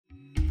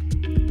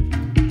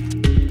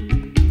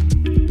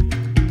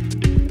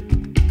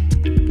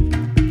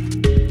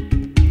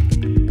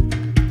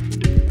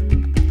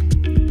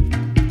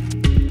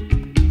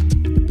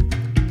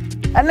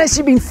Unless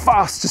you've been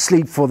fast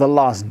asleep for the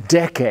last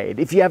decade,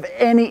 if you have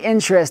any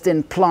interest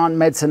in plant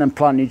medicine and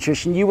plant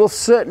nutrition, you will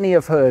certainly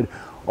have heard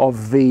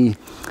of the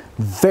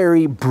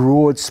very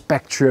broad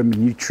spectrum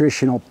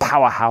nutritional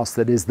powerhouse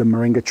that is the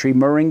moringa tree,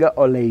 Moringa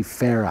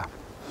oleifera.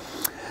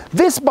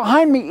 This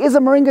behind me is a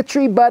moringa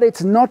tree, but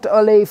it's not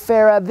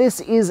oleifera. This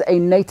is a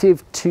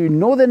native to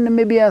Northern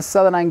Namibia,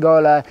 Southern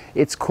Angola.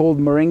 It's called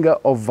Moringa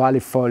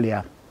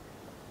ovalifolia.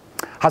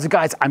 How's it,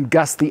 guys? I'm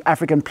Gus, the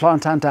African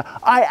plant hunter.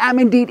 I am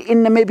indeed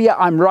in Namibia.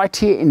 I'm right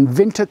here in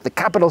Windhoek, the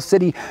capital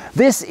city.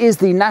 This is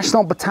the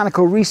National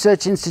Botanical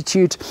Research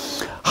Institute.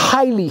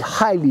 Highly,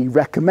 highly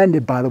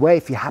recommended, by the way,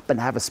 if you happen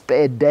to have a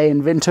spare day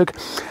in Windhoek.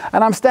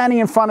 And I'm standing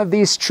in front of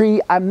this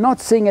tree. I'm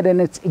not seeing it in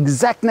its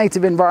exact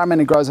native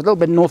environment. It grows a little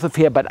bit north of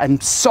here, but I'm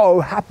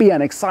so happy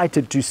and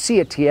excited to see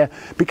it here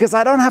because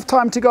I don't have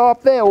time to go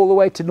up there all the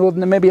way to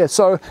Northern Namibia.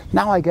 So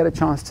now I get a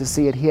chance to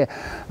see it here.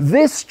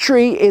 This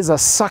tree is a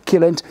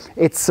succulent.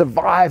 It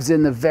survives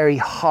in the very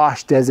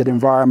harsh desert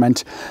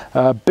environment.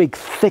 Big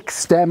thick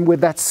stem with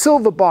that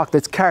silver bark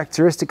that's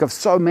characteristic of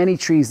so many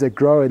trees that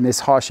grow in this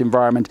harsh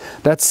environment.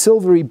 That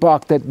silvery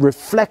bark that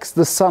reflects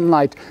the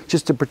sunlight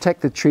just to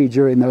protect the tree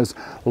during those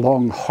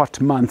long hot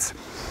months.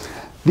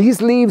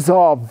 These leaves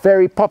are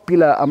very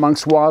popular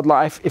amongst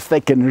wildlife if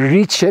they can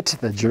reach it.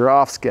 The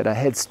giraffes get a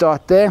head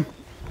start there.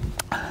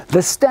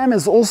 The stem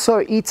is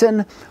also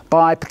eaten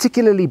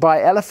particularly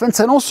by elephants,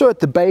 and also at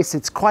the base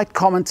it's quite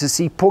common to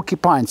see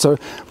porcupine. So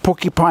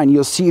porcupine,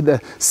 you'll see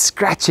the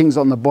scratchings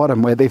on the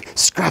bottom where they're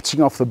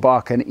scratching off the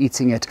bark and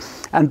eating it.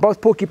 And both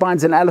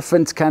porcupines and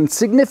elephants can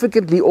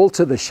significantly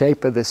alter the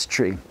shape of this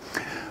tree.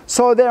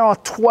 So there are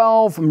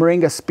 12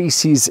 moringa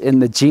species in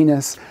the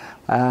genus.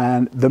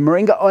 And the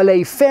Moringa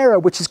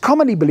oleifera, which is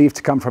commonly believed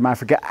to come from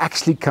Africa,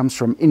 actually comes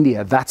from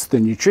India. That's the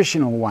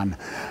nutritional one.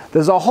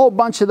 There's a whole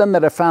bunch of them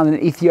that are found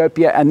in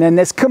Ethiopia, and then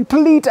there's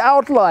complete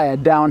outlier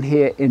down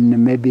here in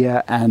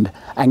Namibia and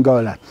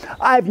Angola.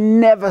 I've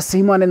never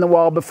seen one in the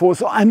wild before,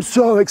 so I'm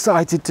so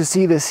excited to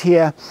see this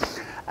here.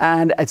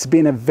 And it's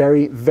been a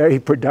very, very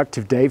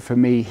productive day for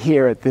me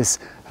here at this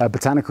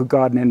botanical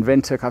garden in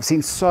Windhoek. I've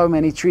seen so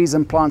many trees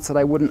and plants that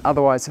I wouldn't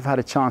otherwise have had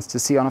a chance to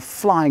see on a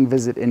flying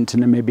visit into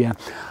Namibia.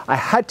 I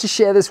had to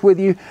share this with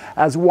you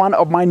as one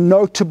of my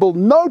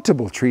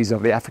notable trees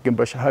of the African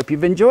bush. I hope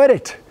you've enjoyed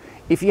it.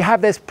 If you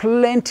have, there's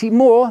plenty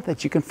more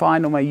that you can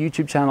find on my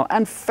YouTube channel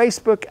and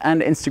Facebook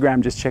and Instagram.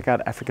 Just check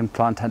out African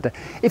Plant Hunter.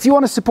 If you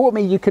want to support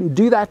me, you can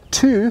do that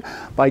too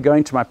by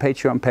going to my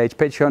Patreon page,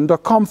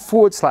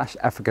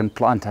 patreon.com/African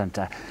Plant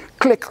Hunter.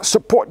 Click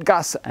Support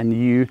Gus and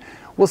you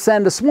will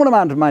send a small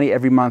amount of money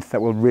every month that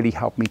will really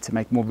help me to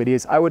make more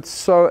videos. I would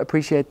so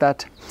appreciate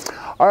that.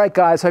 All right,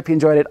 guys, hope you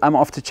enjoyed it. I'm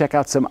off to check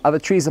out some other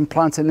trees and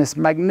plants in this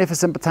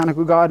magnificent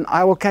botanical garden.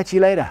 I will catch you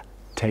later.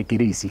 Take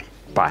it easy.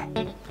 Bye.